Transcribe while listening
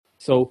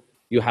So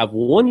you have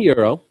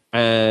 €1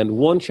 and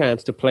one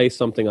chance to play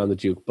something on the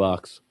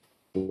jukebox.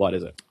 What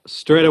is it?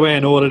 Straight away, I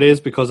know what it is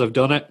because I've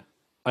done it.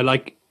 I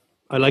like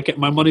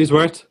getting my money's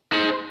worth.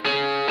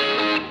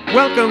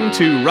 Welcome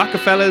to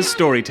Rockefeller's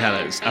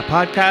Storytellers, a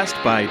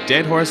podcast by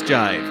Dead Horse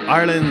Jive,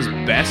 Ireland's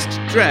best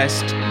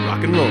dressed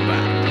rock and roll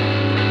band.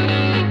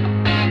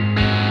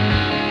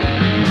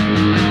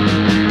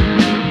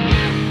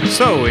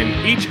 So, in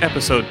each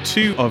episode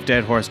 2 of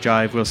Dead Horse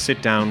Jive, we'll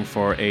sit down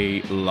for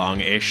a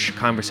long-ish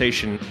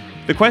conversation.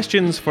 The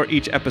questions for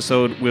each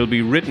episode will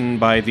be written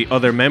by the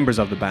other members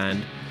of the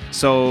band.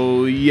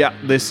 So, yeah,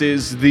 this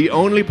is the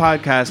only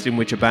podcast in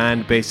which a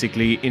band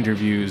basically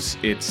interviews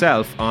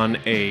itself on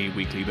a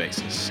weekly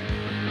basis.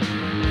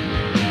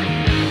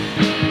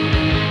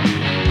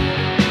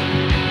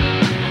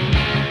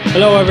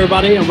 Hello,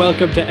 everybody, and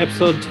welcome to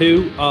episode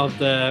 2 of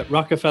the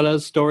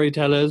Rockefeller's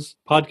Storytellers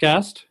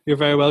podcast. You're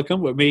very welcome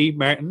with me,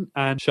 Martin,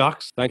 and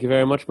Shocks. Thank you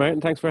very much,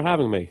 Martin. Thanks for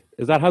having me.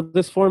 Is that how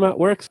this format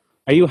works?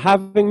 Are you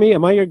having me?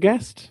 Am I your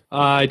guest?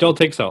 I don't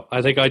think so.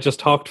 I think I just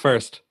talked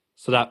first,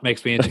 so that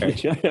makes me in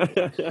charge.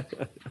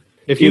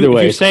 If Either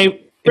way, you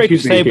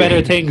say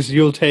better things,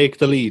 you'll take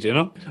the lead, you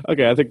know?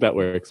 Okay, I think that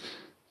works.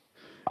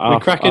 We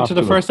crack into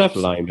the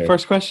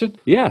first question?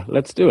 Yeah,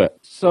 let's do it.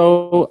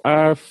 So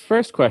our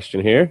first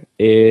question here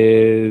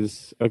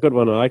is a good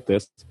one. I like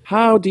this.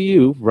 How do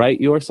you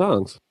write your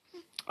songs?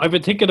 I've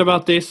been thinking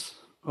about this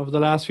over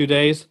the last few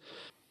days.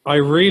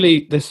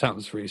 This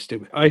sounds really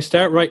stupid. I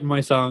start writing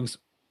my songs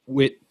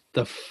with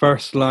the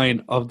first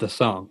line of the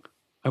song.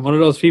 I'm one of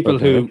those people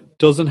who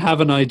doesn't have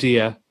an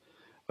idea,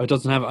 or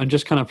I'm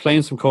just kind of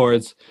playing some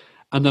chords,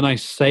 and then I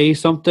say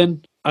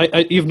something.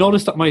 You've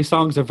noticed that my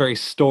songs are very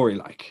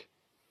story-like.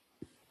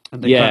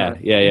 And There's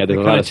a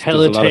lot of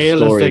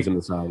stories in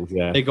the songs.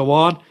 Yeah, they go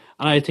on,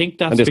 and I think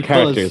that's there's because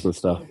characters and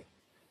stuff.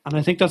 And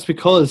I think that's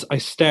because I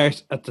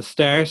start at the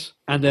start,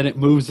 and then it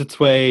moves its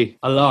way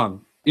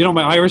along. You know,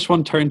 my Irish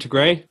one, Turn to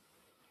Grey.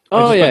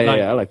 I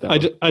like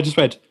that. I just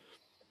went,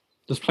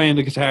 just playing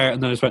the guitar,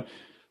 and then I just went,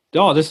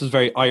 oh, this is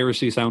very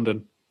Irishy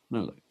sounding. And I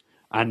was like,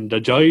 and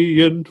a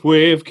giant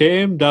wave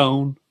came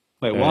down.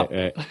 Wait, what?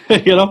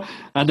 You know?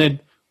 And then,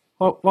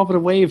 what would a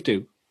wave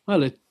do?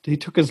 Well, he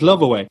took his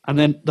love away. And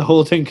then the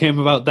whole thing came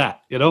about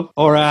that, you know?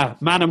 Or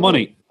Man of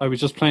Money. I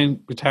was just playing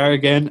guitar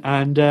again,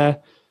 and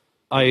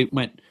I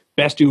went,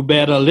 best you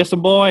better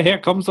listen, boy, here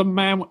comes a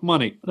man with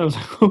money. And I was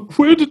like,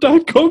 where did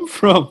that come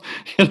from?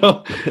 You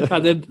know?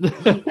 And then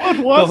what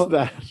was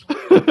that?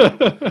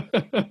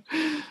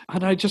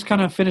 And I just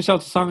kind of finished out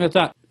the song like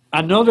that.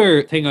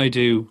 Another thing I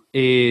do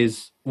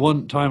is,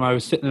 one time I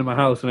was sitting in my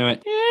house and I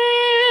went,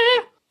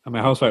 yeah. And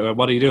my housemate went,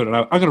 what are you doing? And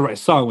I'm going to write a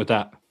song with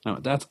that. And I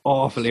went, that's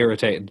awful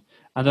irritating.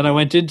 And then I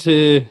went in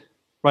to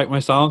write my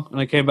song, and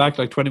I came back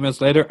like 20 minutes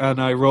later,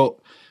 and I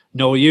wrote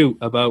Know You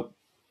about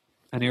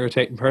an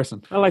irritating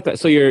person. I like that.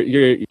 So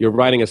you're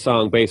writing a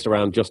song based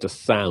around just a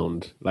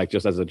sound, like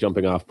just as a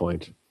jumping off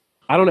point.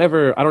 I don't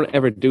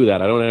ever do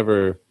that. I don't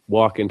ever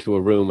walk into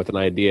a room with an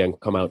idea and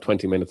come out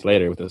 20 minutes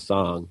later with a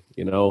song,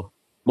 you know?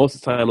 Most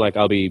of the time, like,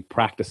 I'll be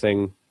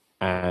practicing,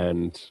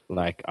 and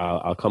like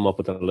I'll come up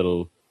with a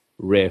little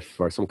riff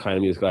or some kind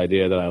of musical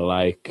idea that I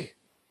like.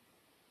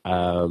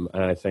 And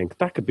I think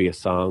that could be a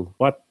song.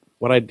 What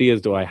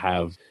ideas do I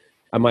have?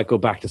 I might go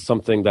back to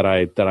something that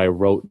I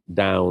wrote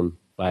down,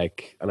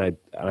 like an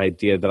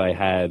idea that I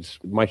had.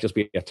 It might just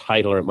be a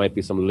title, or it might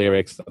be some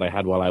lyrics that I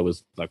had while I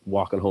was like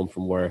walking home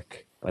from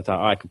work. I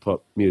thought, I could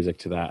put music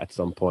to that at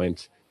some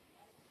point.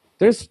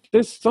 There's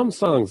some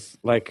songs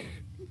like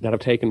that have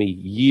taken me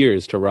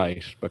years to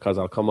write, because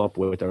I'll come up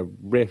with a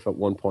riff at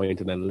one point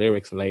and then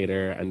lyrics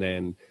later, and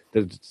then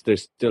there's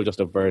still just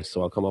a verse,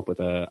 so I'll come up with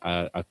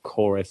a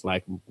chorus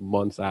like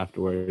months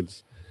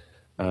afterwards,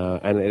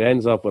 and it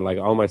ends up with, like,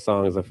 all my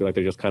songs, I feel like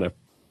they're just kind of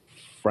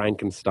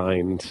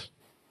Frankensteined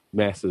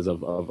messes of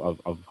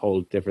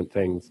whole different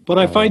things. But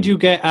I find you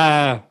get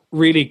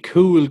really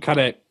cool kind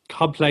of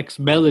complex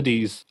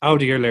melodies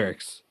out of your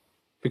lyrics,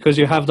 because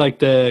you have like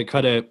the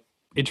kind of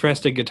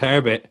interesting guitar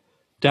bit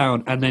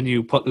down, and then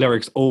you put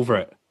lyrics over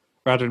it,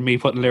 rather than me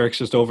putting lyrics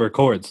just over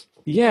chords.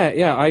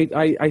 Yeah.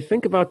 I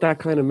think about that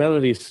kind of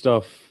melody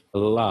stuff a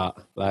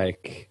lot.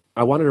 Like,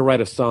 I wanted to write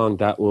a song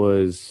that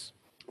was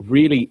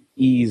really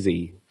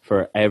easy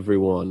for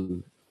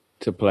everyone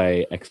to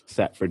play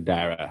except for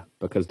Dara,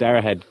 because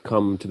Dara had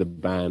come to the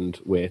band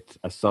with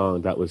a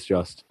song that was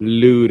just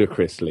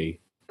ludicrously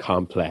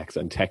complex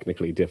and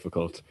technically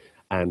difficult.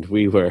 And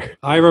we were...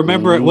 I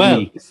remember it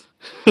well.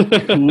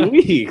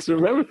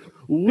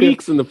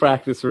 Weeks in the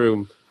practice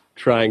room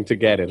trying to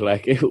get it.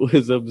 Like, it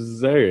was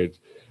absurd.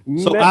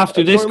 So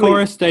after this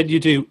chorus, then you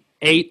do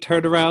 8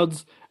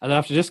 turnarounds, and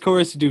after this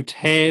chorus you do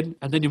 10,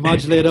 and then you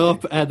modulate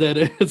up, and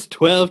then it's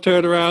 12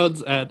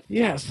 turnarounds. And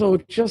yeah, so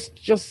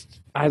just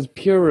as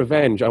pure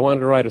revenge, I wanted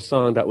to write a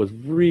song that was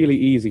really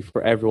easy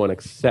for everyone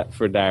except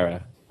for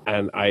Dara.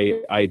 And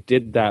I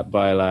did that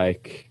by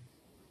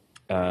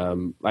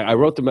I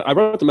wrote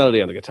the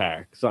melody on the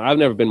guitar. So I've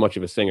never been much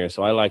of a singer,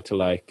 so I like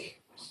to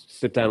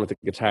sit down with the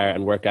guitar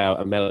and work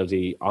out a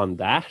melody on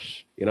that,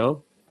 you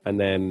know? And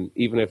then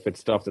even if it's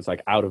stuff that's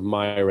like out of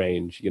my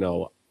range, you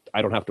know,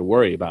 I don't have to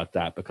worry about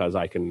that because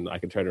I can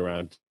turn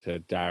around to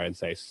Dara and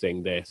say,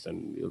 sing this,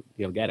 and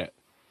he'll get it.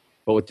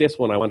 But with this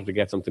one, I wanted to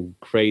get something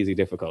crazy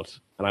difficult.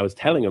 And I was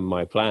telling him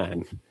my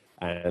plan,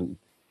 and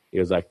he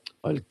was like,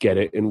 I'll get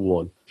it in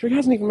one. Sure, he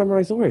hasn't even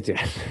memorized the words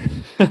yet.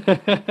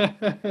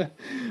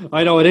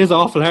 I know, it is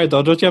awful hard,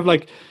 though. Don't you have,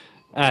 like,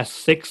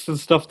 sixths and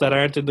stuff that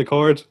aren't in the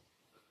chord?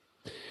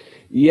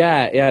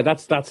 Yeah,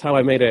 that's how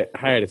I made it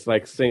hard. It's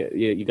like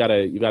you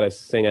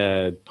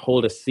gotta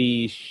hold a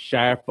C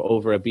sharp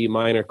over a B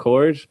minor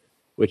chord,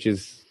 which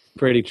is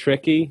pretty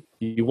tricky.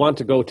 You want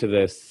to go to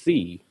the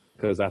C,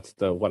 because that's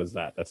what is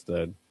that? That's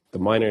the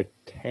minor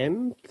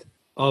 10th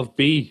of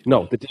B.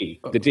 No, the D.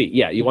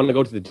 Yeah, you want to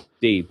go to the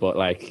D, but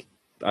like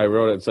I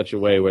wrote it in such a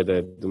way where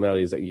the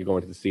melody is that you're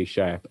going to the C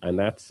sharp, and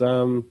that's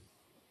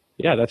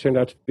that turned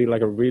out to be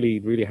like a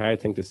really, really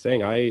hard thing to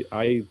sing. I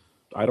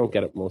don't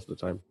get it most of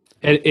the time.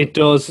 It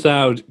does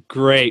sound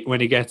great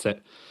when he gets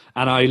it,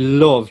 and I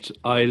loved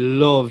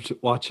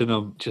watching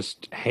him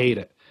just hate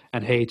it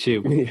and hate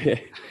you. Yeah.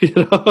 You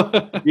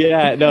know?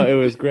 Yeah, no, it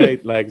was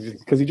great. Like,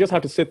 because you just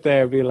have to sit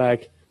there and be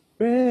like,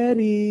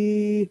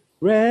 ready,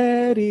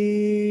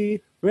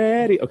 ready,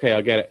 ready. Okay,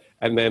 I'll get it.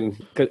 And then,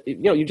 cause, you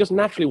know, you just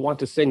naturally want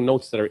to sing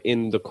notes that are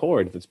in the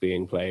chord that's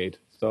being played.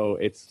 So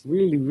it's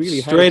really,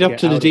 really straight hard up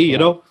to the D. You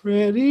know,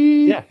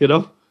 ready. Yeah, you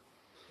know.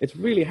 It's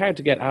really hard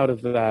to get out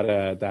of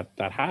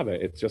that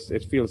habit.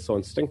 It feels so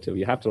instinctive.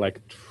 You have to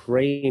like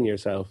train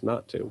yourself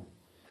not to.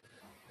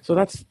 So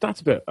that's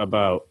a bit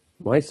about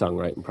my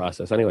songwriting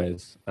process.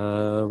 Anyways,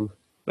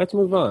 let's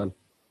move on.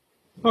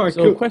 All right.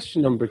 So cool.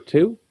 Question number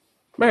 2,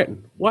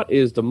 Martin, what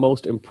is the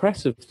most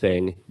impressive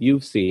thing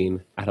you've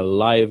seen at a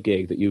live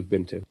gig that you've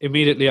been to?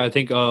 Immediately, I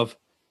think of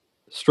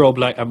Strobe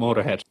Light at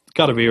Motorhead.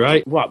 Got to be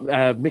right.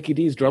 What? Mickey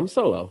D's drum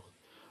solo?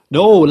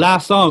 No,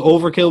 last song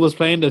Overkill was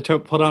playing to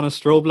put on a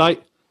strobe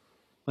light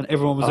when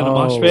everyone was in a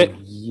mosh pit.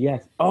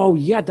 Yes. Oh,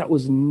 yeah, that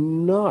was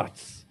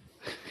nuts.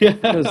 Yeah.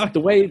 Because the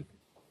way,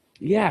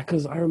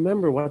 because I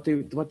remember what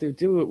they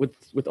do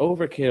with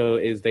Overkill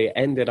is they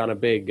ended on a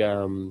big,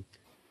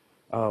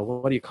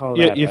 what do you call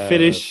that? You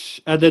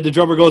finish, and then the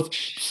drummer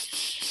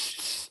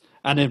goes,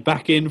 and then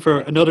back in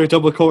for another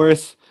double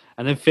chorus,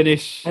 and then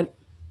finish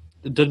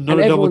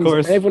another double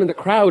chorus. Everyone in the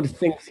crowd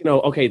thinks, you know,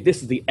 okay,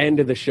 this is the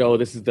end of the show.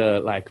 This is the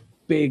like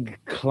big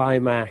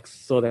climax.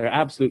 So they're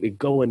absolutely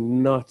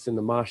going nuts in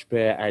the mosh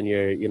pit, and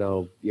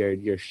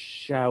you're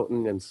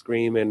shouting and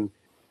screaming,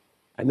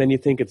 and then you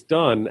think it's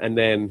done, and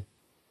then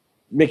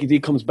Mickey D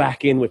comes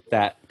back in with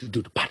that,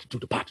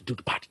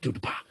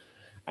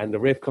 and the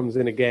riff comes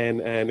in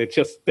again, and it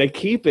just, they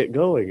keep it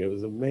going. It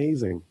was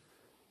amazing.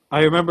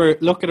 I remember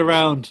looking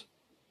around,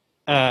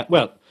 as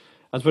much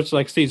as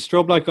like seeing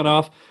strobe light going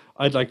off,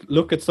 I'd like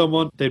look at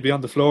someone, they'd be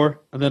on the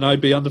floor, and then I'd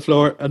be on the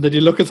floor, and then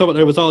you look at someone,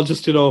 and it was all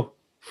just, you know,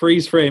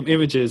 freeze frame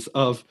images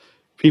of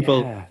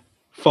people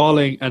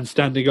falling and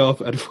standing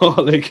up and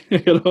falling,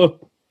 you know,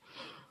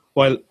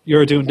 while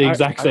you're doing the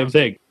exact same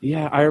thing.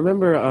 Yeah, I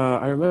remember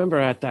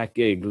at that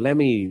gig,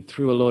 Lemmy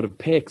threw a load of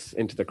picks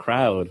into the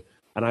crowd,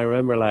 and I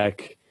remember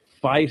like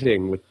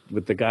fighting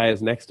with the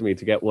guys next to me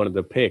to get one of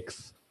the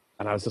picks,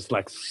 and I was just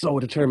like so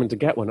determined to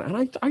get one,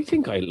 and I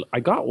think I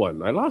got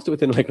one. I lost it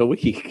within like a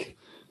week.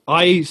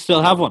 I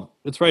still have one.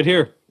 It's right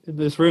here in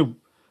this room.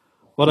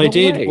 What I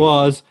did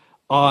was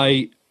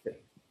I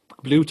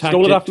blue tacked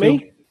it off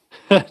me?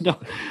 No,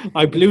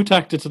 I blue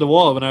tacked it to the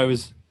wall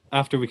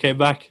after we came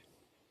back.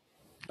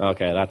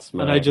 Okay, that's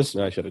my. I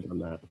should have done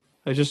that.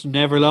 I just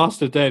never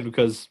lost it then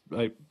because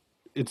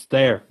it's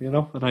there, you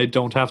know, and I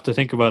don't have to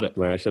think about it.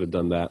 Well, I should have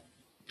done that.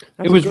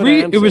 It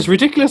was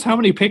ridiculous how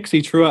many picks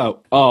he threw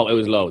out. Oh, it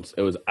was loads.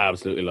 It was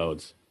absolutely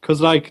loads.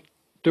 Because like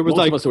there was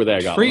most of us who were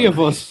there, three of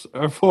us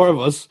or four of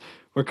us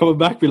were coming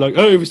back, be like,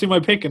 "Oh, have you seen my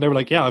pick?" And they were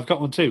like, "Yeah, I've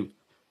got one too."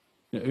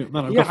 Man,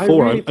 I've got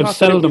four. I've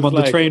settled them on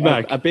the train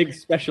back. A big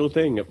special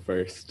thing at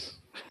first.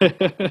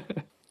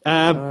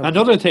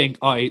 Another thing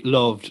I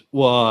loved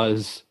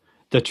was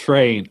the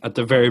train at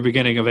the very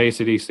beginning of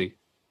AC/DC.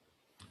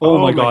 Oh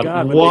my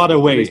god! What a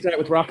way! Did they start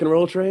with Rock and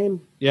Roll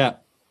Train? Yeah,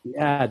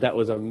 that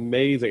was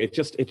amazing. It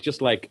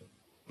just like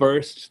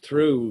burst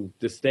through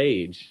the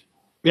stage.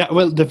 Yeah,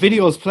 well, the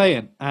video is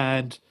playing,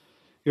 and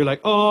you're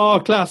like,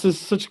 "Oh, class! This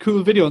is such a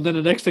cool video." And then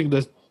the next thing,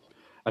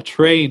 a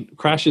train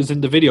crashes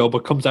in the video,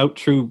 but comes out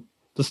through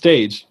the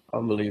stage.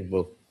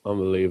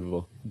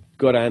 Unbelievable.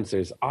 Good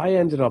answers. I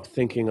ended up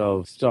thinking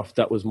of stuff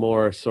that was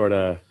more sort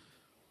of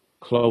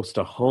close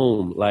to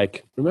home.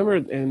 Like, remember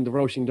in the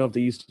Roisin Dubh,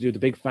 they used to do the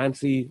big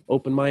fancy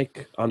open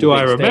mic on the big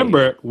I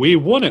remember? Stage. We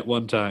won it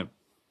one time.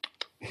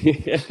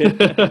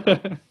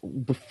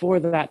 Before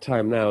that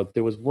time now,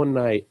 there was one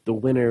night, the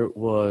winner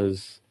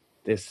was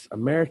this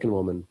American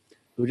woman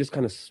who just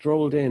kind of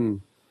strolled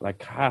in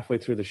like halfway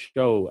through the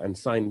show and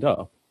signed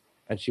up.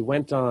 And she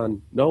went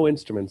on, no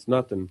instruments,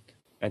 nothing.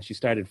 And she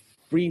started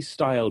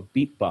freestyle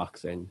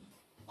beatboxing.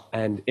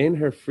 And in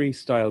her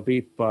freestyle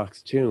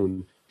beatbox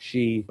tune,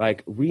 she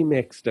like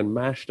remixed and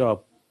mashed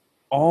up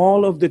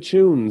all of the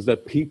tunes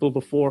that people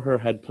before her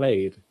had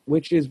played.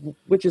 which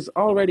is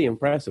already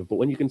impressive. But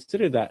when you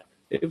consider that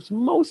it was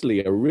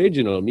mostly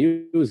original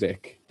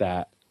music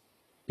that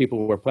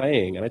people were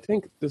playing, and I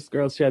think this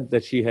girl said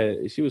that she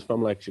was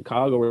from like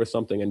Chicago or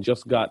something, and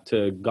just got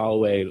to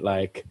Galway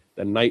like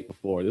the night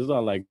before. This is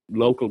all like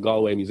local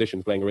Galway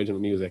musicians playing original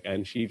music,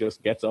 and she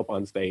just gets up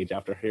on stage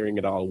after hearing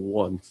it all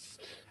once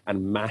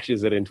and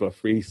mashes it into a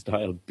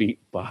freestyle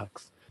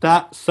beatbox.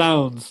 That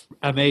sounds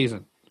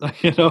amazing.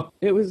 You know,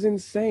 it was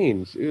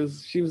insane.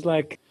 She was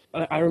like,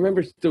 I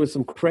remember there was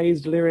some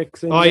crazed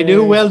lyrics in there. I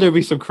knew there'd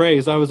be some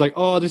craze. I was like,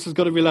 oh, this is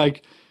going to be like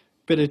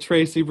a bit of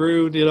Tracy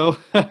Brown, you know,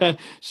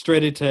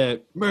 straight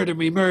into murder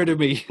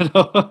me, you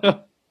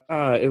know.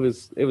 It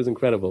was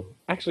incredible.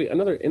 Actually,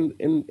 another in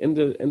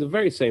the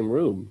very same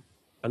room,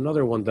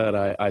 another one that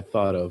I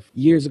thought of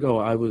years ago.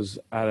 I was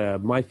at a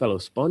My Fellow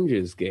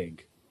Sponges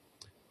gig,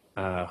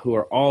 who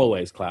are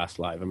always class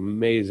live,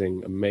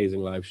 amazing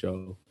live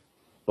show.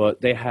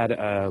 But they had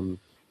a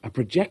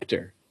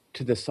projector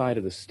to the side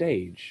of the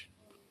stage,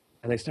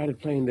 and they started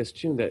playing this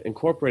tune that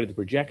incorporated the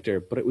projector,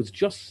 but it was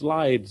just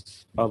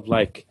slides of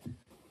like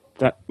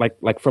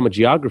from a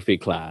geography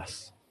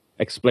class,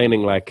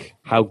 explaining like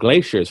how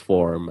glaciers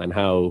form and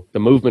how the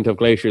movement of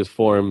glaciers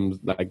forms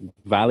like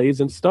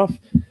valleys and stuff.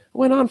 It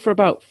went on for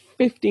about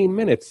 15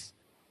 minutes.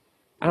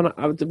 And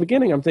at the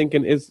beginning, I'm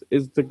thinking, is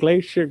the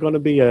glacier going to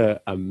be a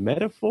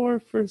metaphor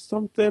for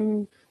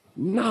something?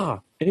 Nah,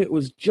 it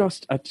was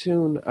just a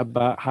tune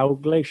about how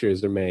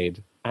glaciers are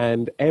made.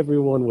 And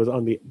everyone was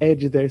on the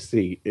edge of their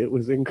seat. It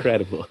was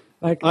incredible.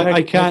 I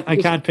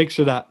can't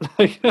picture that.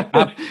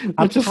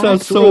 That just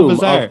sounds so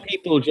bizarre. Of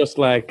people just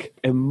like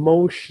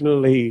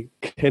emotionally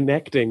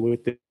connecting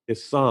with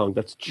this song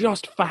that's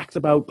just facts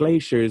about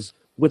glaciers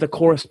with a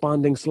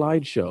corresponding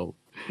slideshow.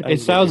 It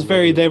sounds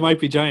very They Might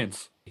Be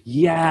Giants.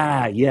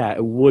 Yeah,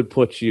 it would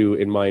put you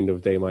in mind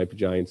of They Might Be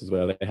Giants as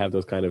well. They have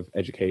those kind of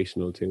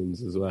educational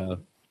tunes as well.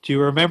 Do you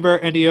remember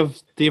any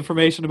of the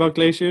information about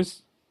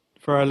glaciers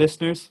for our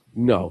listeners?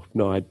 No,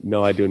 I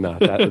do not.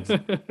 That was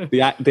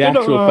the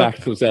actual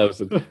facts themselves,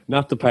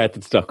 not the part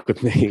that stuck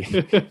with me.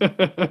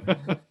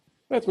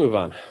 Let's move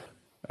on.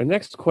 Our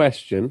next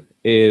question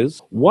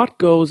is, what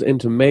goes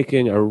into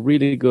making a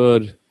really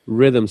good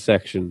rhythm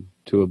section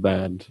to a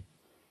band?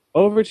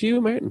 Over to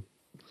you, Martin.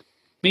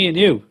 Me and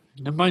you.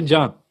 Never mind,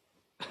 John.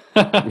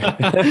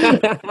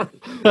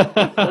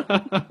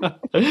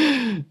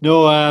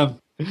 No,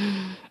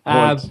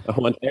 I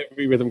want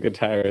every rhythm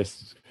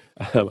guitarist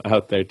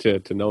out there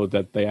to know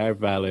that they are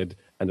valid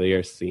and they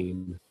are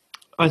seen.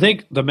 I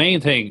think the main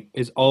thing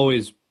is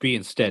always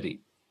being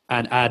steady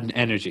and adding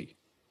energy,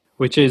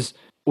 which is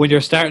when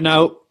you're starting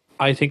out,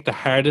 I think the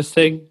hardest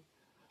thing.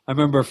 I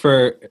remember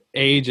for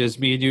ages,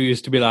 me and you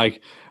used to be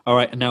like, all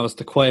right, and now it's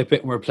the quiet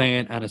bit and we're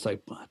playing, and it's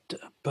like,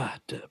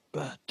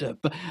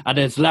 and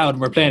it's loud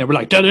and we're playing, and we're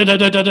like, da da da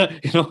da da,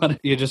 you know, and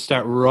you just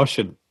start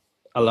rushing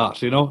a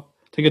lot, you know.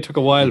 I think it took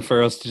a while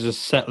for us to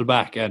just settle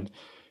back and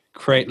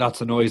create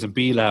lots of noise and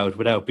be loud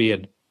without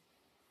being,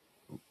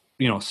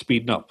 you know,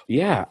 speeding up.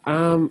 Yeah,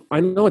 I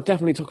know it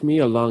definitely took me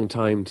a long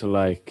time to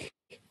like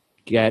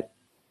get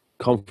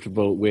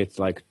comfortable with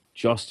like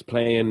just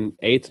playing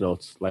eighth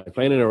notes. Like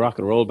playing in a rock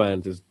and roll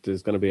band,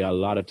 there's going to be a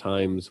lot of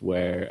times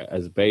where,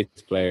 as a bass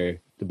player,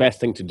 the best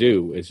thing to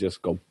do is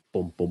just go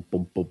boom, boom,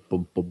 boom, boom,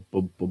 boom, boom,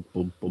 boom, boom,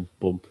 boom, boom,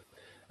 boom.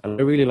 And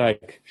I really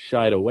like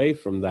shied away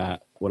from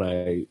that when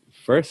I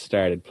first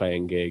started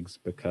playing gigs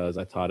because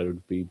I thought it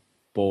would be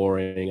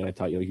boring, and I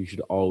thought, you know, you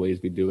should always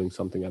be doing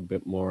something a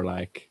bit more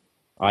like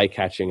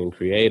eye-catching and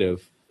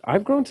creative.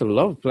 I've grown to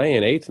love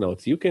playing eighth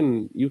notes. You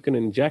can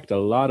inject a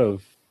lot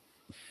of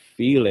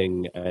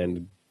feeling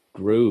and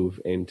groove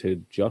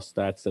into just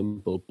that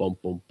simple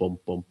bump, bump, bump,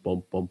 bump,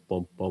 bump, bump,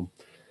 bump, bump.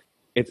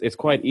 It's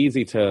quite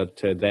easy to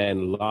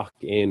then lock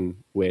in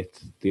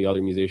with the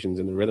other musicians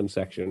in the rhythm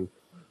section.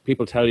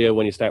 People tell you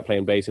when you start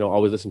playing bass, you know,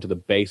 always listen to the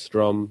bass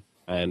drum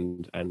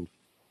and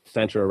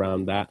center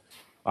around that.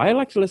 I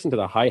like to listen to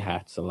the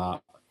hi-hats a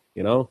lot,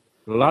 you know.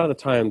 A lot of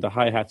the time, the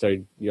hi-hats are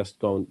just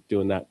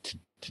doing that.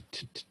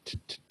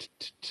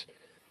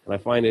 And I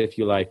find if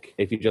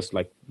you just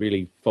like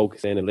really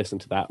focus in and listen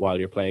to that while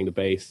you're playing the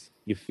bass,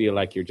 you feel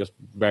like you're just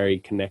very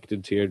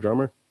connected to your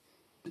drummer.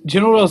 Do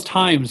you know those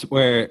times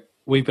where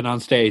we've been on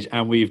stage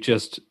and we've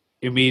just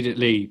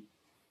immediately,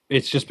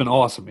 it's just been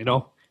awesome, you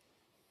know?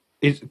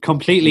 It's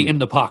completely in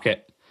the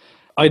pocket.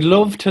 I'd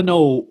love to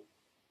know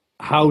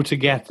how to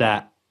get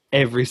that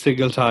every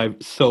single time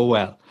so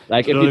well.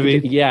 Like, you know what I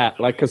mean? Yeah,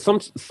 like, because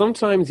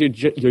sometimes you're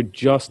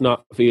just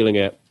not feeling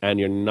it and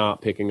you're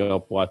not picking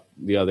up what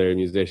the other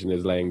musician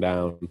is laying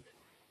down.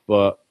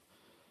 But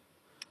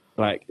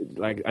like,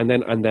 and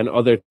then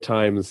other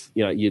times,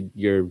 you know,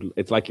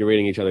 it's like you're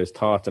reading each other's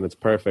thoughts and it's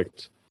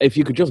perfect. If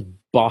you could just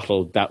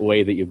bottle that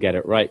way that you get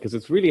it right, because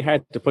it's really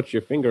hard to put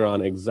your finger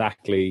on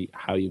exactly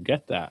how you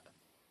get that.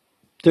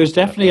 There's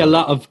definitely a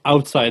lot of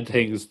outside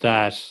things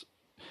that,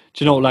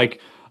 you know, like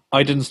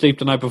I didn't sleep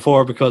the night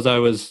before because I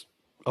was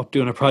up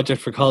doing a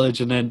project for college,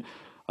 and then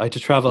I had to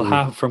travel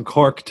half from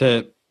Cork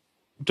to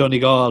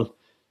Donegal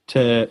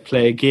to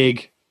play a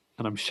gig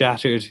and I'm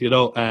shattered, you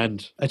know,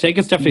 and I think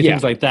it's definitely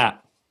things like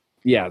that.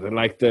 Yeah,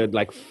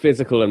 the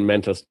physical and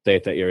mental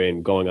state that you're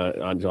in going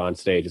on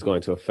stage is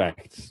going to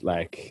affect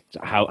like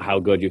how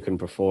good you can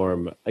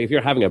perform. Like, if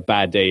you're having a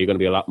bad day, you're going to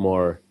be a lot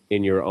more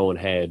in your own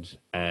head,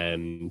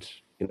 and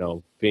you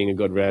know, being a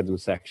good rhythm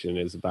section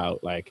is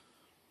about like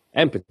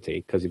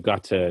empathy, because you've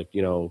got to,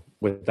 you know,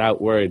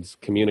 without words,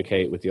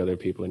 communicate with the other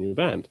people in your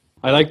band.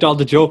 I liked all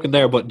the joke in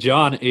there, but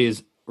John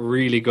is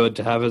really good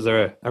to have as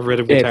a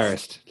rhythm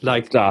guitarist.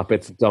 Stop,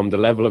 it's dumb. The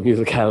level of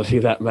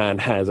musicality that man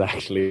has,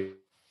 actually,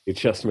 it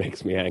just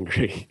makes me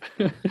angry.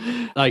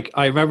 Like,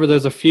 I remember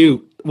there's a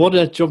few. One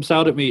that jumps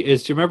out at me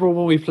is, do you remember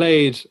when we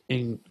played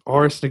in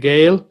Áras na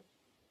Gael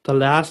the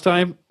last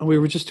time? And we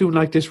were just doing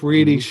like this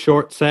really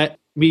short set.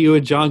 Me, you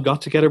and John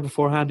got together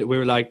beforehand. We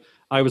were like,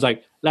 I was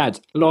like,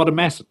 lads, a lot of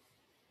messing.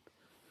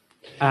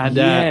 And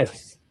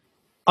yes.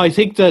 I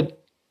think that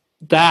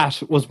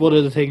was one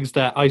of the things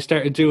that I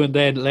started doing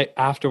then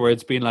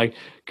afterwards, being like,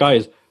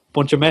 guys,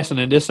 bunch of messing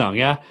in this song,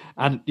 yeah?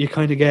 And you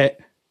kind of get,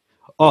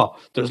 oh,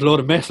 there's a load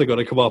of mess going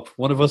to come up.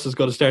 One of us is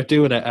going to start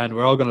doing it, and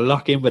we're all going to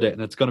lock in with it,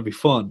 and it's going to be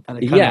fun.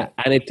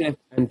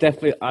 And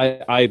definitely,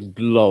 I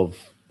love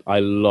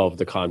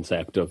the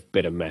concept of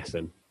bit of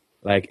messing.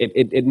 Like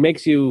it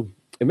makes you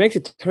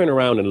turn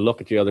around and look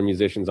at the other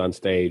musicians on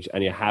stage,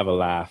 and you have a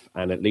laugh,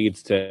 and it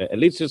leads to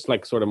just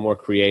like sort of more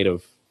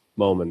creative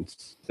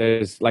moments.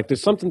 There's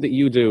something that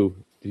you do.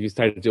 You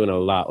started doing a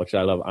lot, which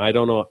I love. I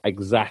don't know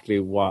exactly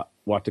what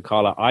to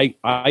call it.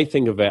 I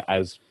think of it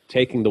as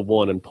taking the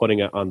one and putting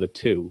it on the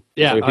two.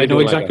 Yeah, so I know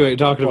exactly what you're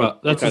talking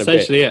about. That's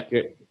essentially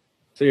it.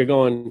 So you're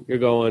going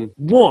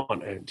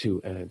 1 and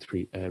 2 and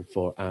 3 and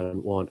 4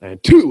 and 1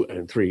 and 2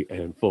 and 3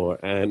 and 4,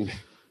 and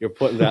you're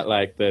putting that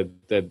like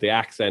the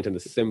accent and the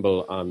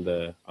symbol on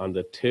the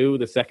 2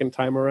 the second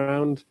time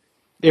around.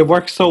 It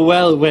works so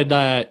well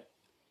when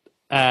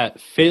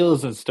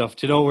fills and stuff.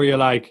 Do you know, where you're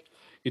like,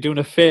 you're doing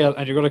a fill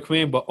and you're going to come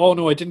in, but oh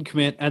no, I didn't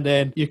come in, and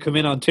then you come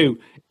in on 2.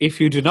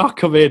 If you do not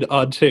come in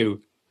on 2,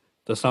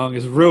 the song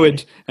is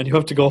ruined, and you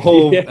have to go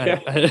home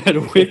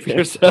and whip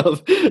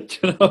yourself. You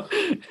know?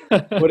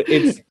 But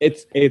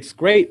it's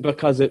great,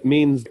 because it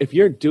means if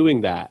you're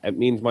doing that, it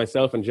means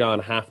myself and John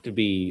have to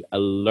be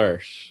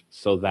alert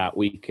so that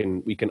we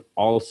can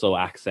also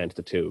accent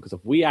the 2. Because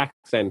if we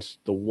accent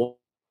the 1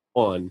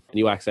 and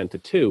you accent the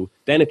 2,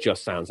 then it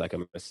just sounds like a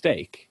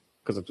mistake.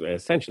 Because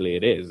essentially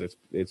it is.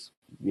 It's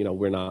you know,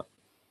 we're not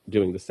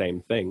doing the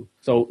same thing.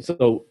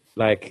 So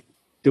like,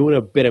 doing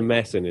a bit of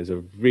messing is a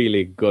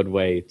really good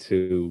way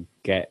to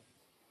get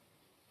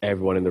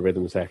everyone in the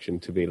rhythm section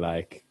to be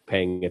like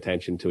paying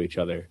attention to each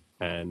other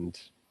and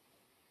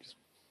just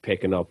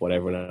picking up what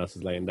everyone else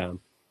is laying down.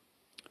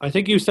 I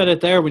think you said it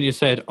there when you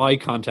said eye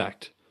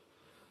contact.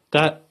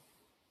 That's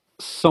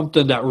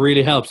something that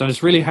really helps. And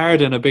it's really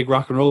hard in a big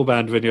rock and roll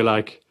band when you're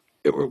like,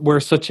 we're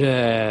such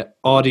a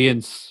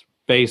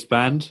audience-based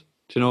band.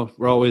 You know,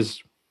 we're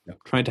always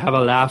trying to have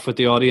a laugh with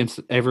the audience,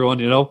 everyone,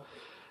 you know.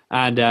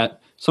 And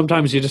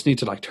sometimes you just need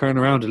to like turn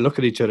around and look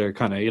at each other,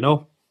 kind of, you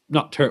know,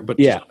 not turn, but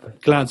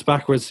glance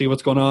backwards, see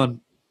what's going on.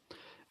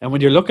 And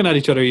when you're looking at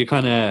each other, you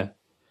kind of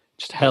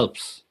just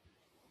helps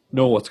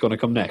know what's going to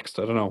come next.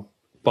 I don't know,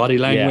 body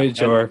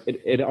language or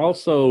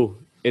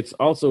it's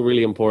also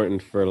really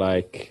important for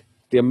like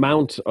the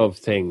amount of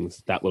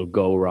things that will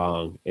go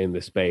wrong in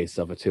the space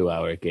of a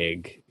 2-hour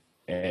gig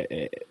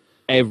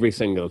every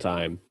single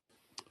time.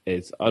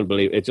 It's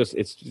unbelievable.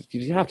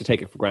 You have to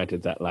take it for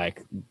granted that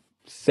like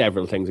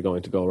several things are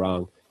going to go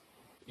wrong.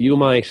 You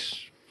might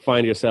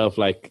find yourself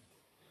like,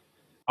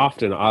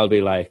 often I'll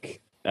be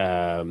like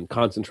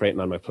concentrating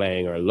on my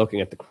playing or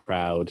looking at the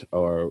crowd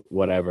or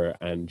whatever,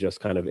 and just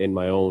kind of in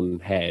my own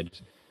head,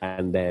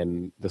 and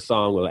then the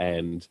song will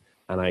end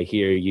and I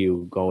hear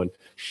you going,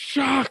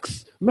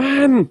 "Shucks,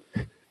 man!"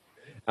 And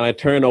I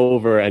turn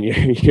over and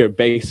your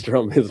bass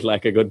drum is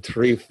like a good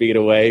 3 feet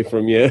away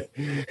from you.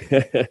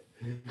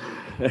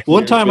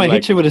 One time I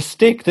hit you with a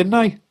stick, didn't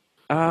I?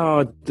 Oh,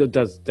 it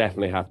does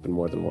definitely happen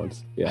more than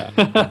once. Yeah.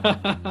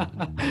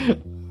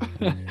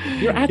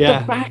 You're at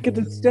the back of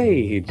the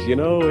stage, you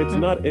know? It's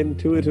not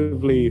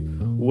intuitively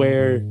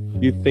where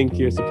you think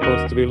you're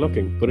supposed to be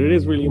looking, but it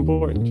is really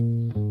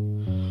important.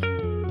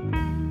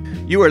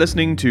 You are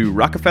listening to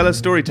Rockefeller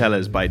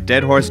Storytellers by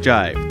Dead Horse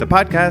Jive, the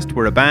podcast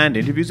where a band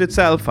interviews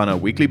itself on a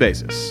weekly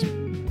basis.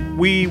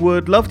 We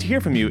would love to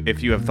hear from you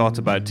if you have thoughts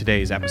about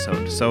today's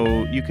episode.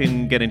 So you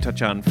can get in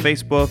touch on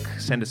Facebook,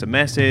 send us a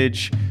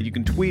message, you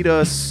can tweet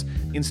us,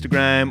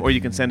 Instagram, or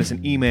you can send us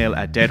an email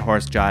at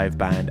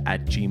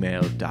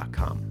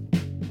deadhorsejiveband@gmail.com.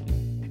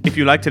 If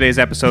you like today's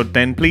episode,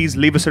 then please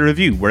leave us a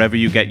review wherever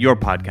you get your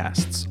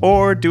podcasts,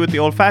 or do it the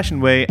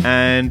old-fashioned way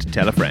and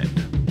tell a friend.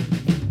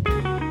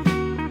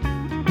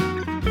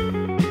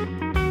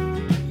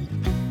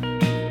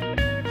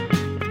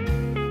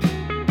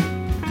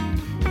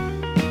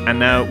 And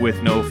now,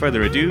 with no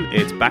further ado,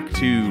 it's back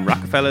to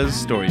Rockefeller's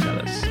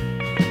Storytellers.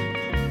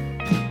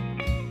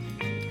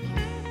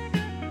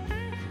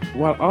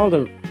 While all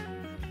the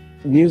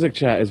music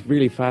chat is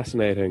really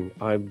fascinating,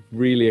 I'm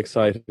really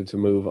excited to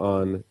move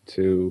on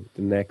to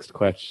the next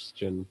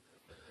question,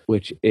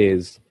 which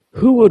is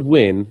who would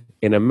win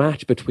in a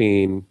match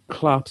between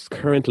Klopp's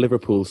current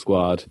Liverpool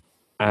squad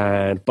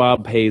and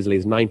Bob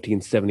Paisley's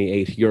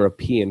 1978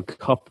 European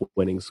Cup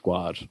winning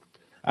squad?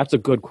 That's a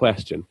good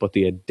question, but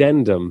the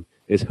addendum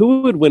is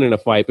who would win in a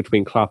fight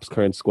between Klopp's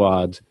current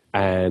squad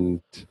and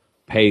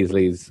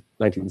Paisley's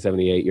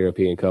 1978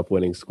 European Cup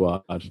winning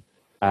squad?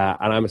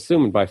 And I'm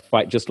assuming by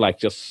fight, just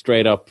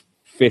straight up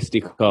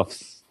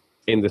fisticuffs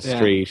in the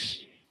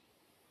street.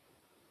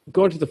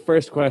 Going to the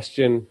first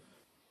question,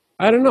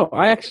 I don't know.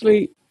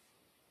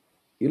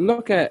 You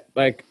look at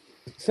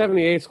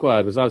 78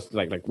 squad was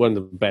obviously like one of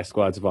the best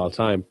squads of all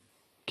time.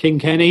 King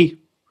Kenny,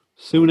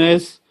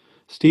 Souness,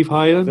 Steve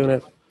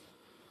Hyland.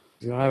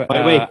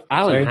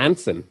 Alan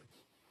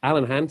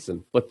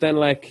Hansen. But then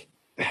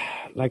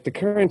the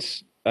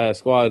current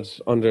squad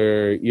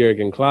under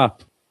Jurgen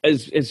Klopp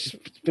it's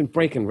been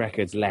breaking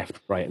records left,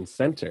 right, and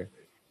centre.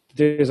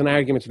 There's an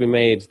argument to be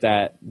made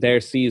that their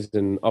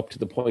season, up to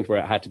the point where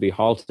it had to be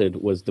halted,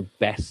 was the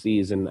best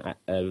season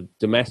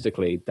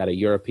domestically that a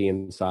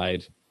European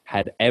side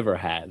had ever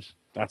had.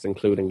 That's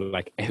including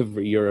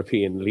every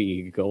European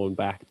league going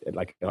back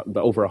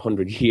over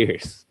 100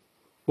 years.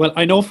 Well,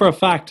 I know for a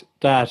fact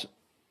that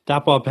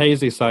Bob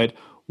Paisley side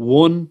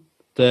won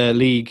the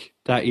league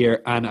that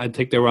year, and I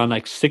think they were on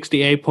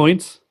 68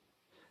 points,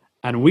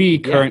 and we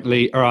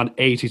currently are on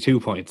 82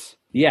 points.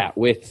 Yeah,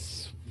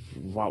 with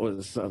what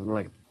was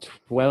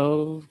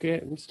 12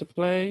 games to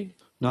play.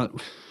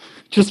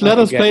 Just let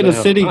us play the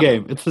City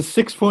game. It's a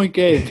 6-point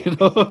game,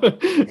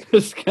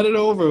 Just get it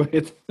over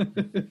with.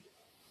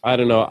 I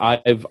don't know.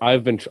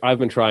 I've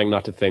been trying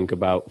not to think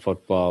about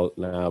football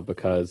now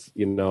because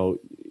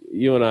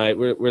you and I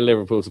we're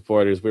Liverpool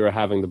supporters. We were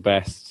having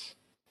the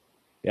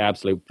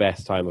absolute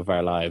best time of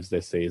our lives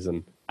this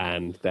season,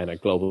 and then a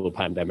global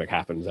pandemic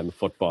happens and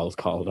football's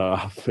called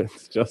off.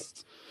 It's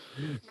just,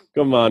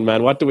 come on,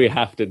 man. What do we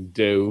have to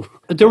do?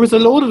 There was a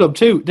load of them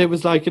too. There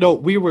was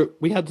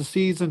we had the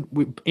season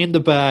in the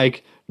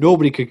bag.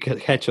 Nobody could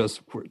catch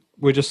us.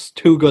 We're just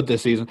too good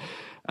this season.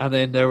 And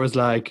then there was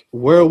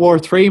World War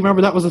III.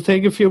 Remember that was a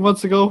thing a few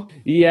months ago?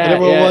 Yeah,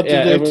 everyone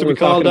to be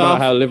called off.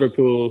 About how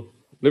Liverpool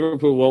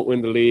won't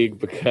win the league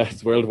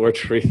because World War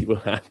III will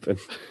happen.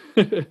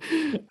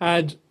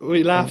 And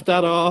we laughed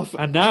that off.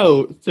 And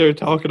now they're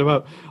talking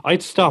about,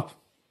 I'd stop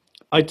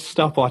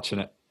watching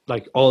it.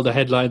 All the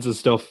headlines and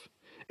stuff.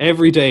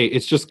 Every day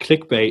it's just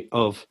clickbait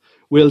of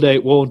will they,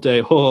 won't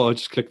they? Oh, I'll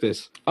just click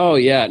this. Oh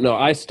yeah, no,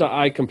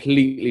 I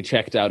completely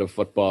checked out of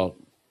football.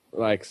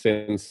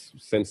 Since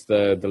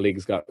the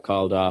leagues got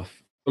called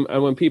off.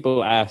 And when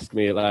people ask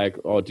me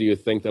do you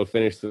think they'll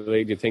finish the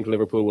league? Do you think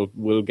Liverpool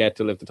will get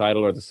to lift the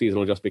title, or the season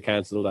will just be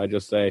cancelled? I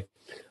just say,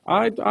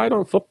 I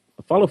don't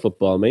follow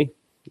football, me.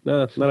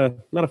 No,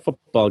 not a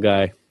football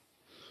guy.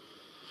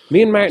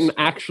 Me and Martin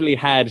actually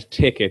had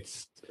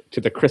tickets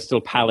to the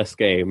Crystal Palace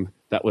game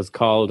that was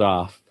called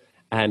off.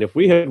 And if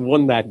we had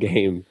won that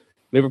game,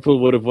 Liverpool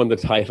would have won the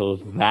title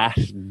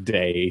that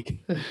day.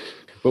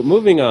 But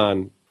moving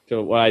on,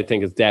 so what I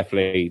think is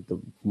definitely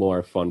the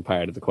more fun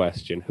part of the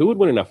question. Who would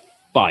win in a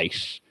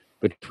fight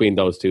between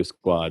those two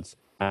squads?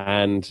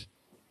 And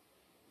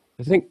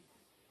I think,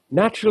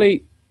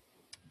 naturally,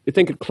 you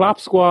think a Klopp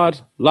squad,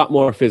 a lot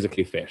more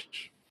physically fit.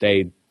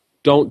 They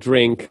don't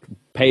drink.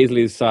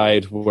 Paisley's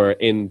side were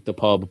in the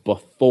pub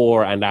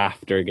before and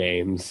after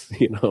games,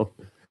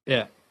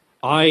 Yeah.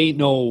 I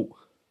know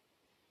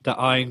that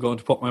I'm going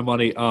to put my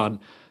money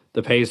on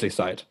the Paisley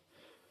side.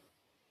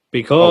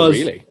 Because,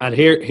 really? And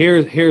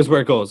here's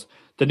where it goes.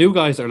 The new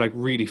guys are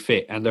really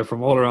fit and they're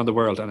from all around the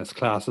world and it's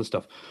class and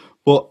stuff.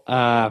 But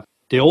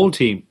the old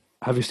team,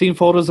 have you seen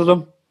photos of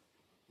them?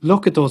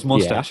 Look at those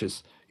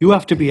mustaches. Yeah. You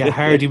have to be a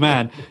hardy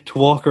man to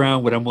walk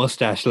around with a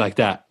mustache like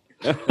that.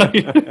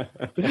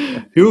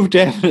 You've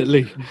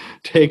definitely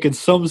taken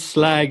some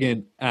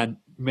slagging and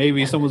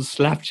maybe someone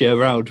slapped you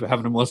around for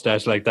having a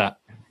mustache like that.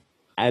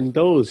 And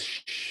those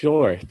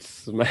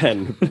shorts,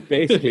 man,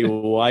 basically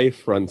Y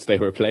fronts they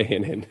were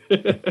playing in.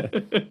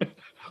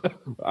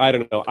 I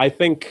don't know. I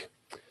think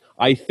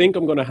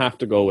I'm going to have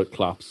to go with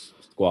Klopp's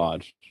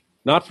squad.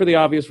 Not for the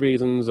obvious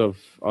reasons of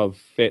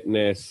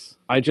fitness.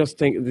 I just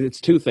think it's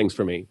two things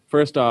for me.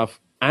 First off,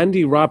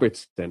 Andy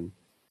Robertson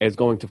is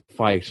going to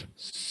fight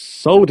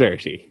so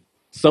dirty.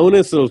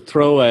 Souness will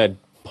throw a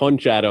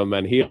punch at him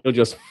and he'll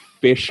just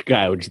fish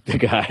gouge the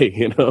guy,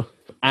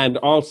 And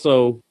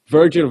also,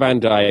 Virgil van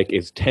Dijk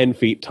is 10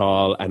 feet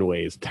tall and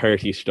weighs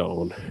 30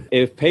 stone.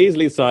 If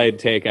Paisley's side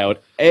take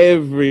out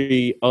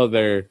every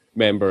other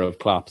member of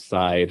Klopp's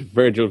side,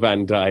 Virgil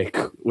van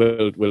Dijk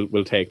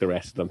will take the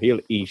rest of them. He'll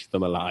eat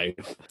them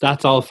alive.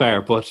 That's all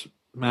fair, but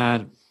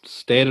man,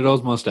 stay to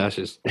those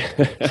mustaches.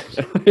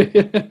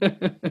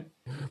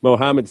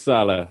 Mohamed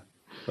Salah,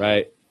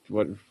 right?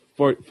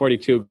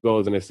 42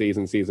 goals in a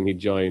season he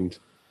joined.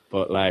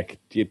 But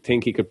do you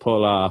think he could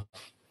pull off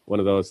one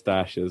of those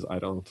stashes? I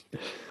don't.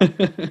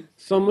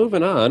 So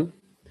moving on.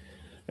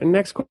 The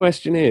next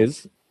question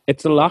is,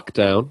 it's a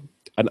lockdown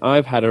and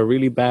I've had a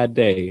really bad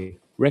day.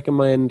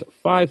 Recommend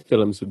 5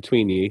 films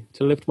between you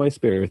to lift my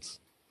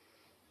spirits.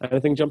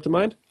 Anything jump to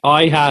mind?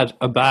 I had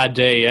a bad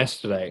day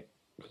yesterday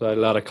because I had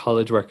a lot of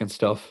college work and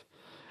stuff.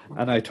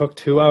 And I took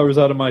 2 hours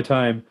out of my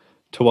time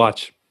to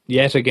watch,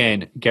 yet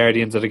again,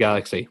 Guardians of the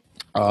Galaxy.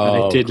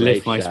 And it did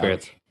lift my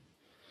spirits.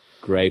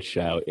 Great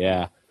shout,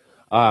 yeah.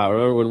 I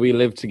remember when we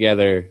lived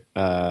together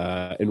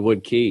in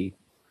Wood Key,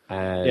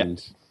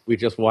 and we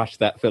just watched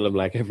that film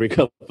like every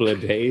couple of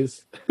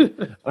days.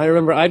 I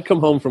remember I'd come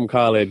home from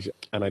college,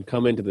 and I'd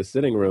come into the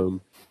sitting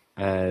room,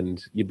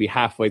 and you'd be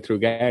halfway through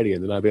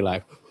Guardians, and I'd be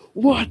like,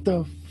 what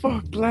the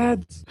fuck,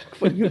 lads?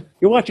 You're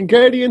watching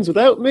Guardians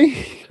without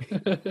me?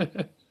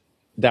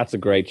 That's a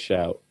great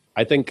shout.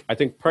 I think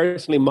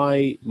personally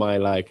my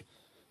like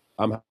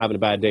I'm having a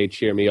bad day,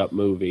 cheer me up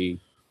movie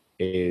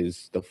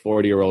is The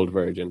 40-Year-Old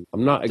Virgin.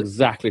 I'm not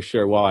exactly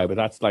sure why, but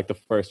that's like the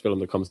first film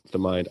that comes to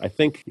mind. I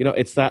think,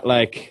 it's that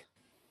like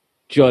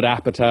Judd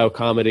Apatow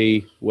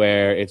comedy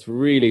where it's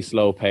really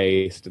slow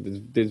paced.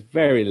 There's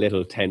very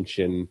little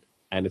tension,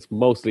 and it's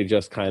mostly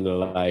just kind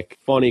of like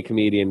funny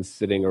comedians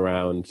sitting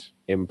around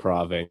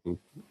improving,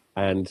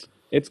 and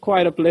it's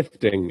quite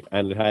uplifting,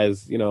 and it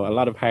has, a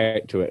lot of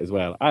heart to it as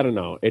well. I don't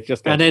know. It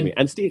just gets to me.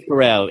 And Steve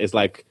Carell is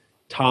like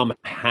Tom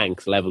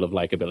Hanks level of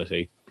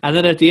likability. And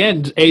then at the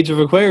end, Age of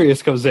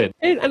Aquarius comes in.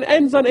 And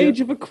ends on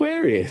Age of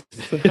Aquarius.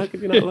 How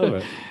could you not love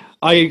it?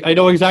 I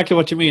know exactly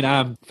what you mean.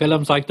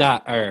 Films like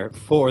that are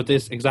for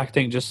this exact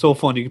thing, just so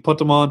fun. You can put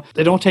them on.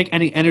 They don't take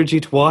any energy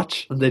to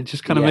watch, and they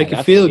just kind of make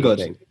you feel good.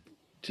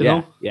 Do you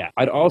know? Yeah.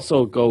 I'd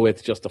also go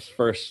with just the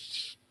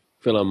first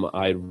film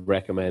I'd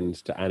recommend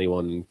to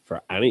anyone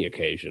for any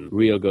occasion.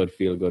 Real good,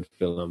 feel good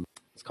film.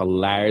 It's called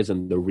Lars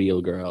and the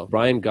Real Girl.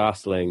 Ryan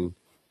Gosling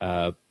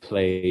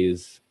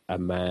plays a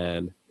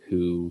man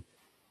who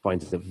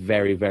finds it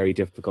very, very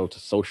difficult to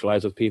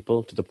socialize with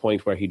people, to the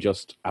point where he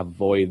just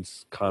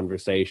avoids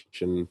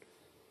conversation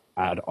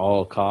at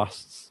all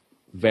costs,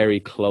 very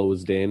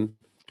closed in,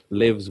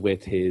 lives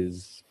with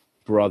his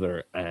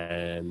brother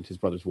and his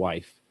brother's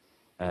wife.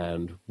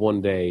 And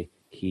one day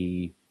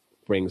he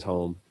brings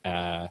home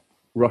a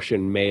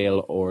Russian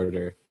mail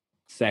order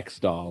sex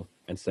doll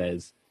and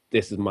says,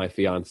 "This is my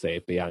fiance,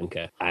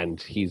 Bianca." And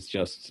he's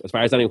just, as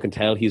far as anyone can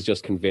tell, he's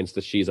just convinced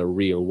that she's a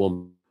real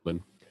woman.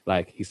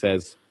 Like, he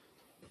says,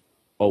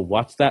 "Oh,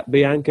 what's that,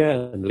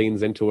 Bianca?" and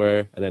leans into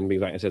her, and then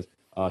Bianca says,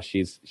 "Oh,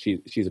 she's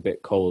a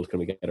bit cold. Can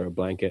we get her a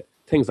blanket?"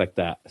 Things like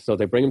that. So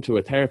they bring him to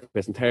a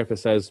therapist, and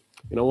therapist says,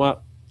 "You know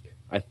what?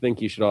 I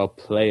think you should all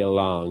play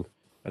along.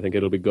 I think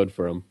it'll be good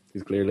for him.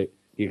 He clearly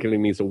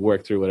needs to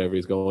work through whatever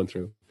he's going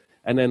through."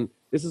 And then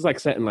this is like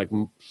set in like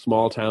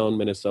small town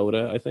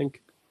Minnesota, I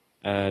think,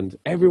 and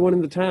everyone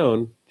in the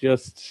town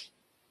just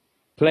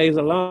plays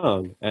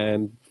along,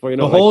 and for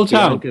the whole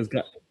town.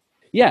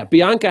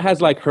 Bianca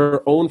has like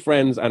her own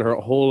friends and her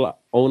whole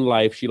own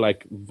life. She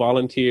like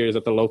volunteers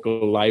at the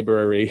local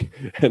library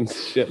and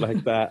shit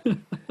like that.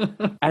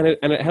 and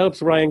it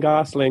helps Ryan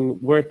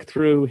Gosling work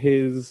through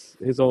his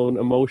own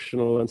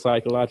emotional and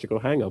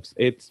psychological hangups.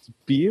 It's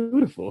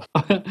beautiful.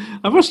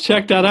 I must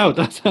check that out.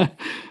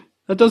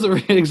 That doesn't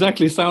really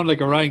exactly sound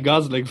like a Ryan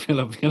Gosling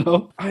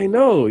film, I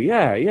know,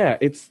 yeah.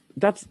 If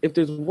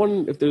there's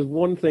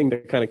one thing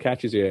that kind of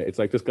catches you, it's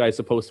like this guy's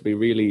supposed to be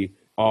really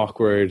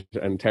awkward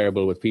and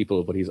terrible with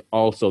people, but he's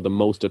also the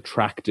most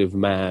attractive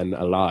man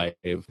alive.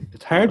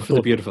 It's hard for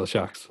the beautiful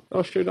shocks.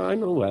 Oh, sure, I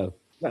know well.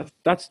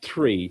 That's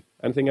 3.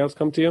 Anything else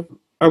come to you?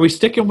 Are we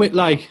sticking with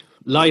like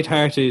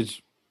light-hearted?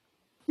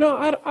 No,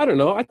 I don't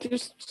know. I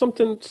just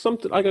something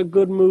like a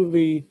good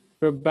movie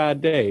for a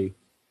bad day.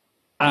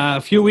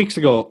 A few weeks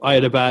ago, I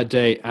had a bad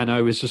day, and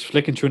I was just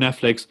flicking through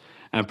Netflix,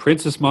 and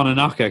Princess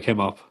Mononoke came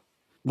up.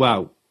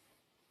 Wow.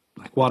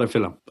 Like, what a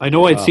film. I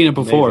know I'd seen it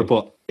before, amazing.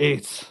 But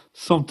it's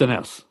something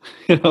else.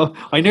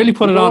 I nearly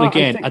put it on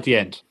again at the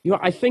end.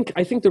 I think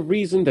the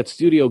reason that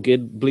Studio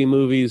Ghibli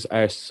movies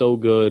are so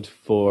good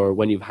for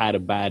when you've had a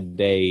bad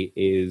day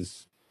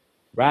is,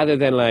 rather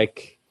than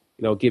like,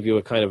 give you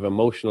a kind of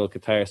emotional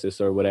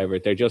catharsis or whatever,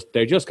 they're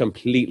just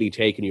completely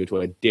taking you to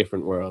a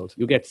different world.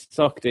 You get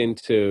sucked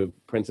into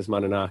Princess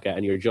Mononoke,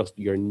 and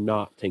you're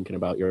not thinking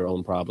about your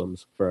own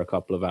problems for a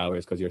couple of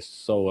hours because you're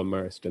so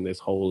immersed in this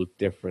whole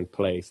different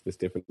place, this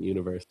different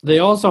universe. They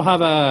also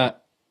have a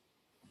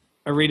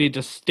really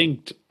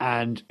distinct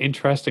and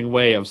interesting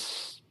way of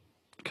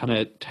kind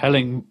of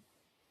telling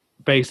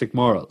basic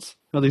morals.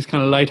 These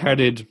kind of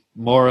lighthearted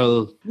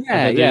moral,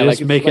 they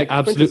just make it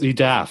absolutely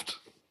daft.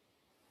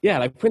 Yeah,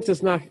 like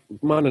Princess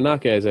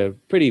Mononoke is a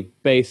pretty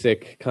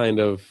basic kind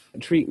of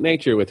treat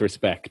nature with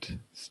respect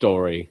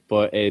story,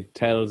 but it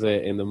tells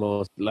it in the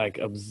most like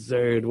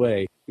absurd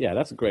way. Yeah,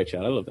 that's a great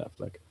shot. I love that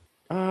flick.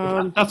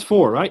 That's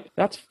 4, right?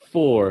 That's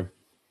 4.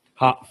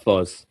 Hot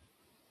Fuzz.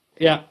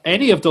 Yeah,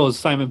 any of those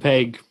Simon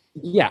Pegg.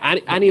 Yeah,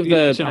 any of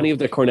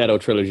the Cornetto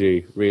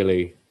trilogy,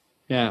 really.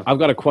 Yeah, I've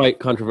got a quite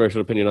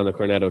controversial opinion on the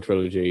Cornetto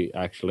trilogy,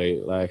 actually.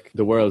 Like,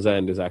 The World's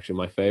End is actually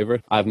my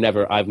favorite. I've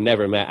never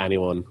met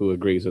anyone who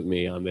agrees with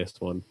me on this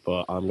one,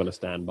 but I'm going to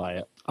stand by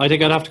it. I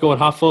think I'd have to go with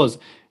Hot Fuzz.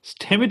 Is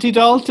Timothy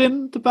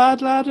Dalton the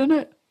bad lad in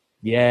it?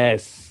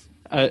 Yes.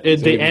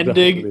 In the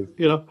ending,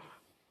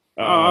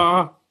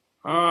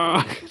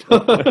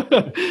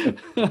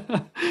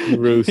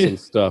 gruesome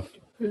stuff.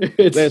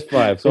 There's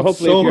 5. So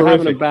hopefully, if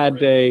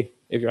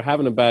you're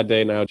having a bad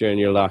day, now during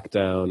your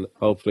lockdown,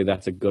 hopefully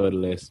that's a good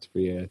list for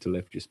you to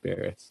lift your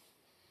spirits.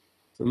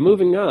 So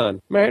moving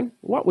on, Martin,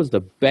 what was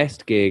the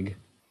best gig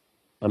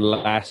on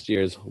last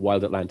year's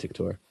Wild Atlantic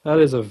tour? That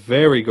is a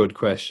very good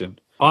question.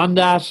 On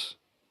that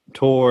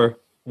tour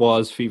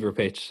was Fever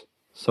Pitch.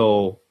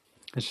 So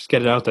let's just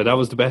get it out there. That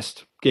was the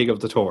best gig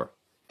of the tour.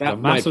 That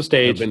massive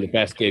stage have been the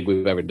best gig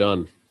we've ever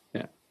done.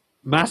 Yeah,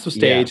 massive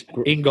stage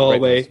in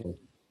Galway.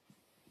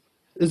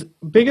 Is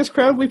biggest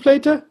crowd we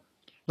played to?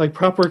 Like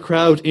proper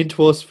crowd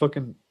into us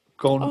fucking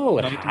going. Oh,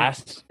 it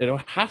has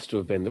to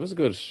have been. There was a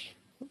good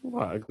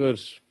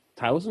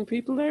 1,000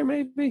 people there,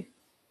 maybe.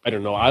 I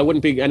don't know. I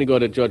wouldn't be any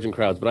good at judging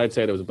crowds, but I'd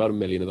say there was about 1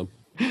 million of them.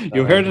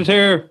 You heard it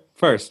here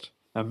first.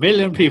 1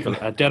 million people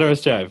at Dead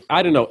Horse Jive.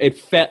 I don't know. It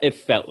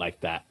felt like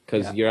that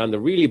because you're on the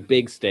really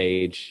big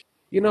stage.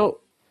 You know,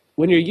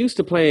 when you're used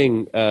to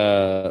playing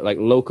like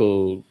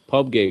local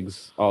pub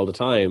gigs all the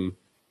time,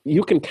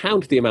 you can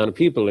count the amount of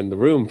people in the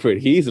room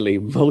pretty easily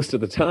most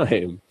of the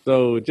time.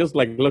 So just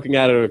like looking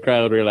at a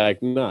crowd, we're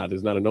like, nah,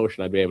 there's not a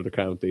notion I'd be able to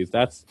count these.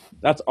 That's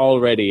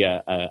already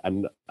a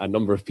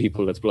number of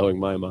people that's blowing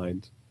my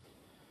mind.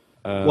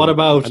 What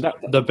about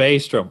the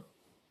bass drum?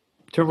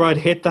 To right,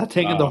 hit that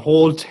thing and the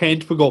whole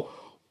tent would go.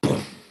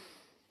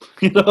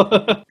 You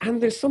know?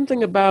 And there's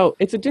something about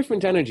it's a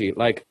different energy.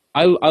 Like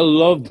I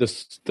love the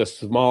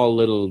small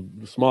little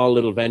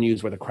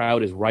venues where the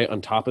crowd is right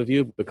on top of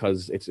you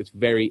because it's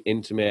very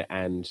intimate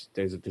and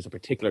there's a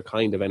particular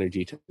kind of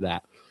energy to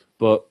that.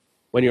 But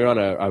when you're on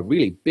a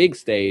really big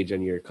stage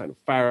and you're kind of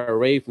far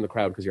away from the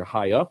crowd because you're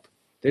high up,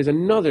 there's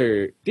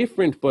another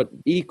different but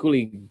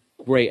equally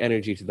great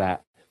energy to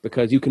that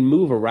because you can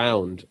move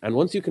around. And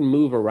once you can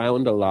move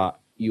around a lot,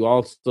 you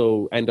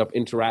also end up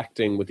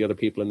interacting with the other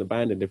people in the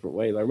band in different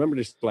ways. I remember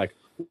just like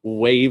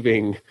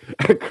waving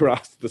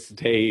across the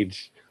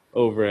stage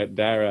over at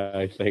Dara,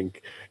 I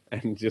think,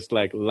 and just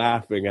like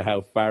laughing at how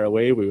far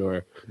away we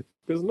were.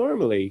 Because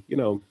normally, you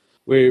know,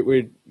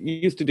 we're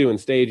used to doing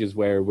stages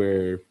where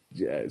we're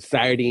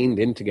sardined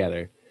in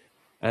together.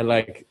 And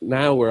like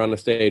now we're on a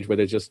stage where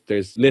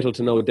there's little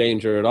to no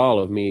danger at all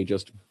of me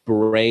just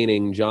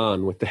braining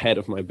John with the head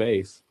of my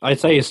bass. I'd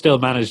say you still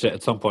managed it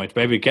at some point,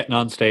 maybe getting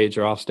on stage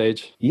or off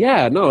stage.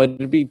 Yeah, no,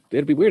 it'd be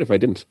weird if I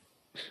didn't.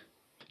 Do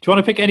you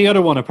want to pick any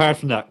other one apart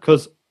from that?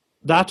 Because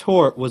that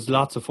tour was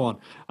lots of fun.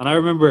 And I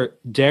remember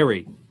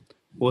Derry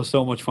was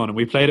so much fun. And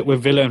we played it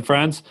with Villa in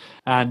France.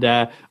 And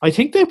I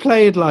think they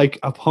played like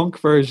a punk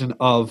version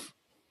of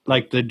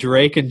like the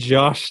Drake and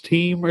Josh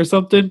team or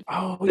something.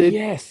 Oh,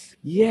 yes.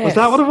 Was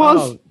that what it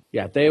was? Oh,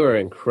 yeah, they were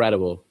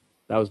incredible.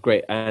 That was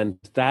great. And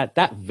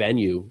that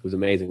venue was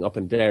amazing. Up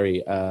in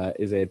Derry,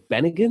 is it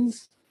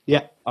Bennigan's?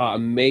 Yeah.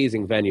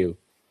 Amazing venue.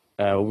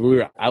 We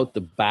were out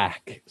the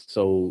back.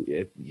 So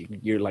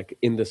you're like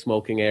in the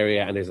smoking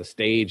area and there's a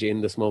stage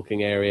in the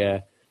smoking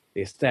area.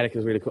 The aesthetic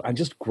is really cool. And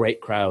just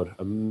great crowd.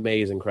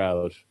 Amazing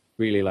crowd.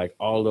 Really like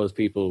all those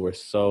people were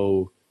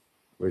so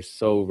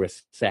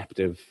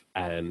receptive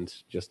and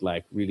just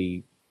like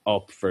really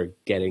up for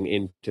getting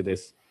into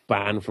this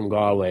band from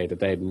Galway that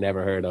they'd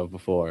never heard of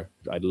before.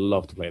 I'd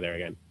love to play there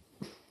again.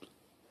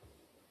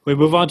 We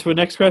move on to the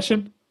next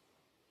question?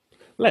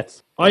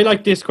 Let's. I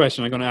like this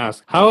question I'm going to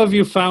ask. How have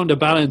you found a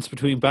balance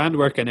between band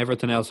work and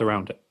everything else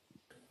around it?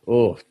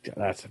 Oh,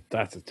 that's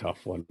a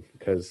tough one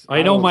because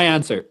I know my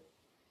answer.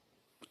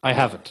 I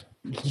haven't.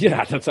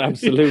 Yeah, that's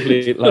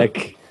absolutely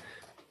like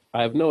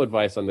I have no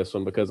advice on this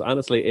one because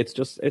honestly,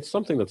 it's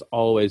something that's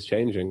always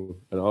changing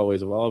and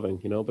always evolving,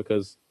 you know,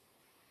 because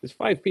there's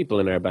 5 people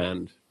in our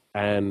band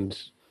and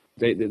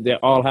they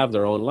all have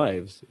their own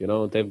lives, you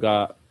know, they've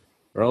got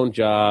their own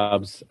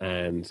jobs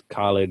and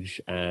college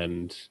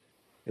and,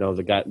 you know,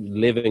 they got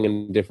living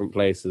in different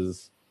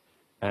places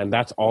and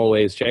that's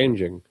always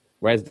changing.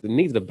 Whereas the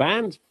needs of the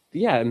band,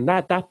 yeah, and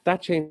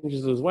that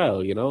changes as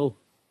well, you know.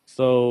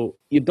 So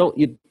you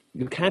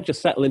can't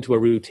just settle into a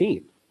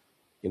routine,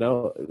 you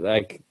know,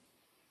 like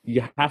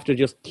you have to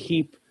just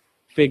keep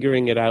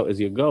figuring it out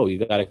as you go.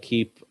 You got to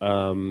keep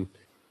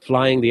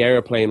flying the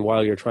airplane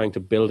while you're trying to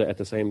build it at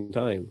the same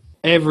time.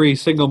 Every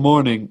single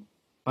morning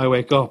I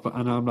wake up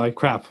and I'm like,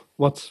 crap,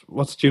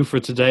 what's due for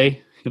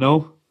today, you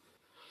know?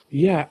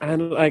 Yeah,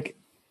 and like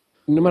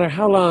no matter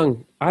how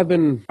long I've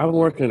been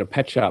working in a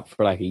pet shop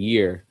for like a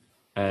year,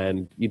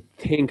 and you'd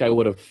think I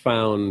would have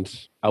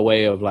found a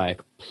way of like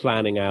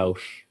planning out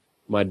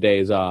my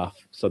days off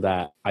so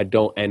that I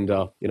don't end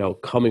up, you know,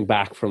 coming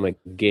back from a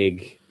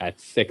gig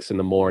at 6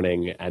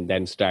 a.m. and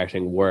then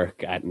starting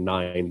work at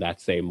 9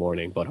 that same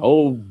morning. But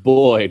oh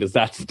boy, does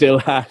that still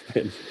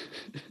happen.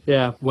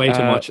 Yeah, way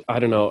too much. I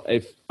don't know.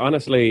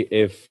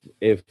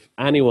 If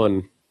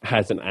anyone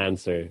has an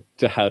answer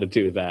to how to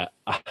do that,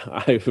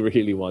 I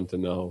really want to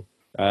know.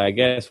 I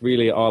guess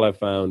really all I've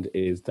found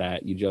is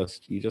that you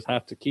just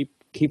have to keep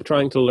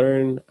trying to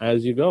learn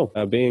as you go.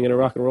 Being in a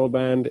rock and roll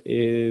band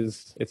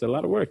it's a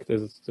lot of work.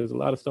 There's a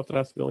lot of stuff that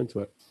has to go into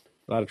it.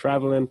 A lot of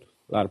traveling,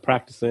 a lot of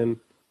practicing,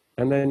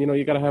 and then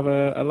you got to have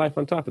a life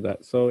on top of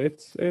that. So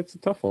it's a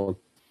tough one.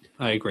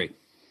 I agree.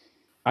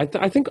 I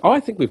think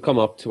we've come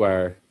up to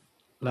our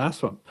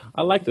last one.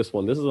 I like this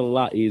one. This is a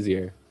lot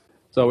easier.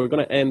 So we're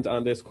going to end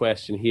on this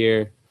question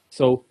here.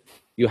 So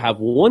you have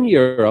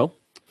 €1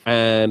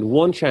 and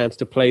one chance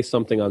to play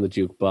something on the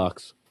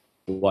jukebox.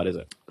 What is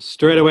it?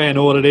 Straight away, I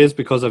know what it is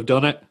because I've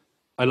done it.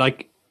 I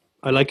like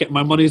it.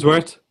 My money's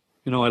worth.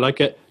 I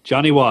like it.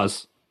 Johnny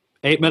Was.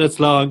 8 minutes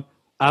long.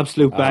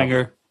 Absolute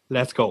banger.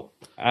 Let's go.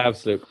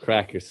 Absolute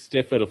cracker.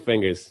 Stiff little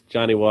fingers.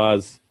 Johnny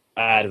Was.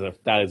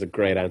 That is a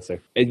great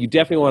answer. And you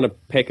definitely want to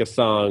pick a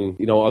song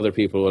other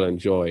people will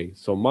enjoy.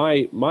 So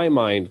my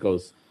mind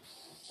goes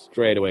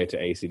straight away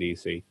to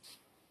AC/DC.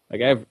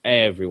 Like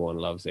everyone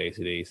loves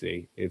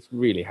AC/DC. It's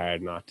really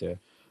hard not to.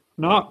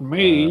 Not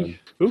me.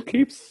 Who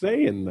keeps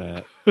saying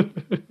that?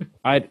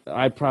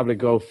 I'd probably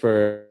go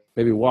for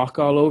maybe Walk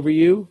All Over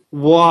You.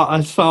 What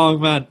a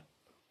song, man.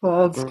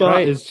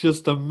 Scott is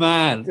just a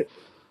man.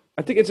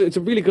 I think it's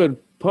a really good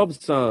pub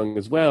song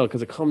as well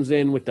because it comes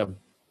in with the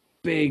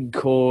big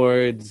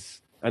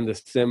chords and the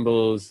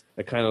cymbals.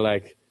 It's kind of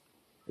like,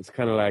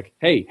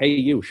 hey,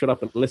 you, shut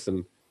up and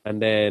listen. And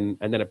then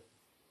it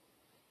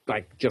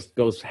like just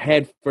goes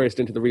head first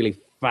into the really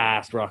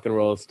fast rock and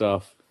roll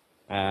stuff.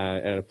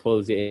 And it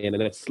pulls you in, and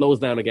then it slows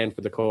down again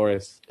for the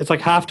chorus. It's like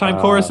halftime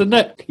chorus, isn't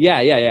it? Yeah.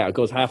 It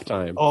goes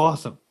halftime.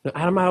 Awesome.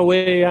 Out of my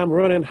way, I'm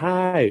running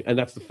high, and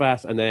that's the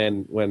fast. And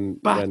then when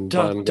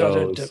John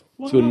goes,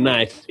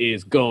 tonight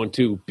is going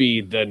to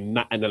be the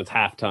night, and then it's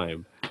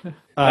halftime.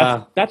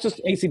 That's just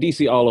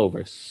AC/DC all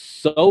over.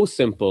 So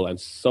simple and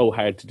so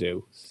hard to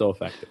do. So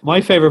effective.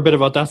 My favorite bit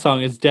about that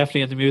song is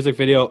definitely in the music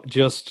video.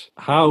 Just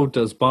how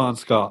does Bon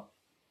Scott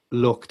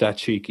look that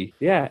cheeky?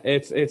 Yeah,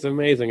 it's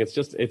amazing. It's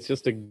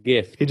just a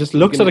gift. He just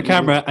looks at the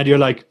camera and you're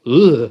like,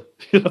 ugh.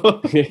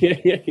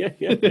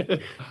 Yeah.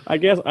 I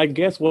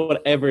guess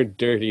whatever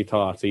dirty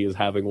thoughts he is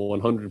having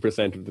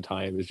 100% of the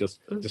time is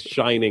just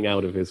shining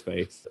out of his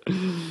face.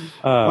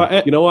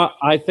 You know what?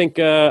 I think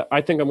I'm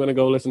going to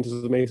go listen to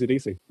some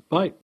AC/DC.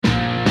 Bye.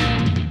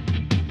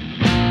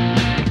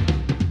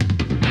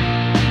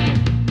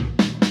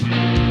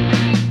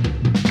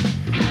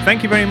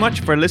 Thank you very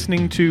much for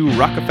listening to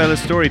Rockefeller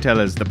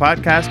Storytellers, the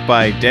podcast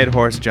by Dead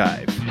Horse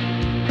Jive.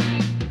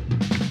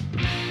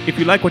 If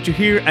you like what you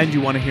hear and you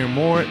want to hear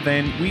more,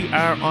 then we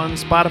are on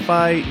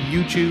Spotify,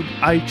 YouTube,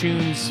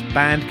 iTunes,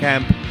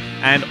 Bandcamp,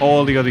 and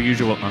all the other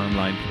usual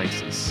online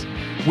places.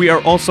 We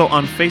are also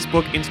on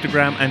Facebook,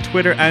 Instagram, and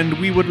Twitter, and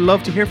we would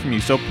love to hear from you.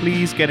 So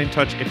please get in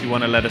touch if you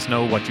want to let us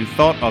know what you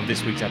thought of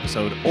this week's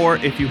episode, or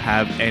if you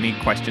have any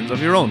questions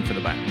of your own for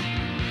the band.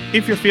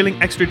 If you're feeling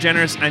extra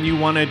generous and you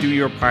want to do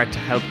your part to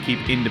help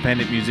keep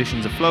independent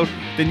musicians afloat,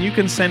 then you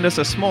can send us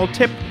a small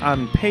tip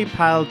on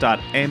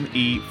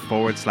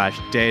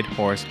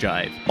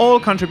paypal.me/deadhorsejive. All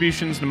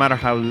contributions, no matter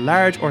how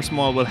large or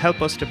small, will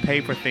help us to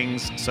pay for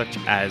things such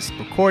as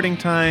recording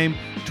time,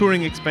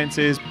 touring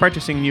expenses,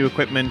 purchasing new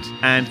equipment,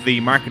 and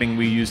the marketing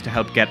we use to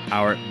help get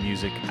our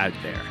music out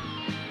there.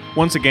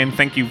 Once again,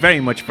 thank you very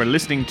much for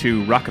listening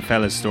to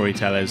Rockefeller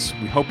Storytellers.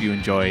 We hope you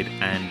enjoyed,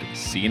 and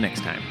see you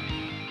next time.